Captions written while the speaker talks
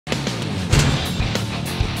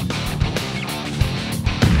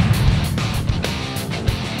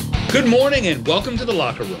Good morning and welcome to the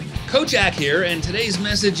Locker Room. Coach Ack here, and today's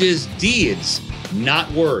message is deeds, not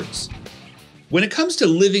words. When it comes to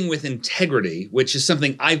living with integrity, which is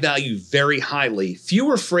something I value very highly,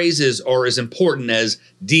 fewer phrases are as important as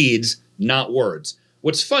deeds, not words.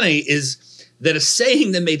 What's funny is that a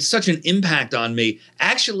saying that made such an impact on me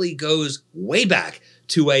actually goes way back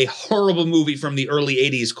to a horrible movie from the early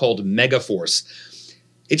 80s called Megaforce.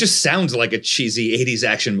 It just sounds like a cheesy 80s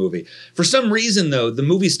action movie. For some reason, though, the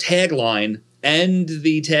movie's tagline and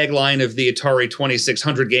the tagline of the Atari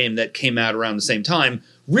 2600 game that came out around the same time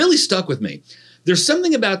really stuck with me. There's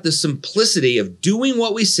something about the simplicity of doing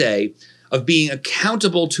what we say, of being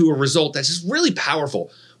accountable to a result that's just really powerful.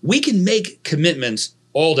 We can make commitments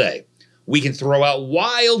all day. We can throw out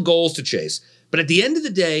wild goals to chase. But at the end of the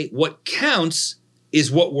day, what counts is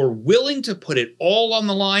what we're willing to put it all on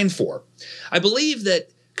the line for. I believe that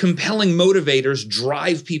compelling motivators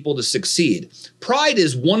drive people to succeed. Pride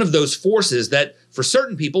is one of those forces that, for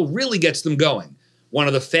certain people, really gets them going. One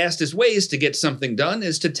of the fastest ways to get something done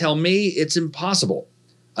is to tell me it's impossible.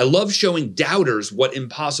 I love showing doubters what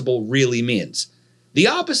impossible really means. The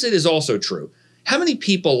opposite is also true. How many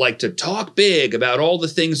people like to talk big about all the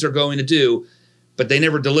things they're going to do, but they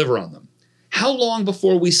never deliver on them? How long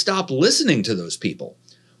before we stop listening to those people?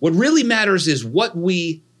 What really matters is what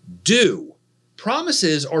we do.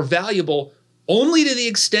 Promises are valuable only to the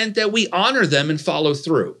extent that we honor them and follow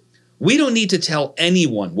through. We don't need to tell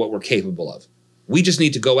anyone what we're capable of. We just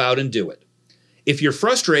need to go out and do it. If you're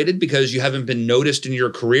frustrated because you haven't been noticed in your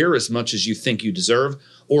career as much as you think you deserve,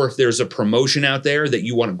 or if there's a promotion out there that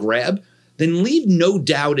you want to grab, then leave no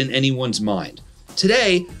doubt in anyone's mind.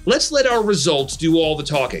 Today, let's let our results do all the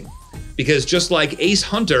talking. Because just like Ace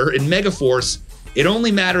Hunter in Megaforce, it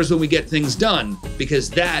only matters when we get things done, because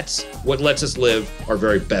that's what lets us live our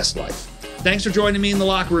very best life. Thanks for joining me in the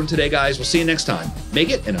locker room today, guys. We'll see you next time. Make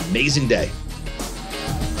it an amazing day.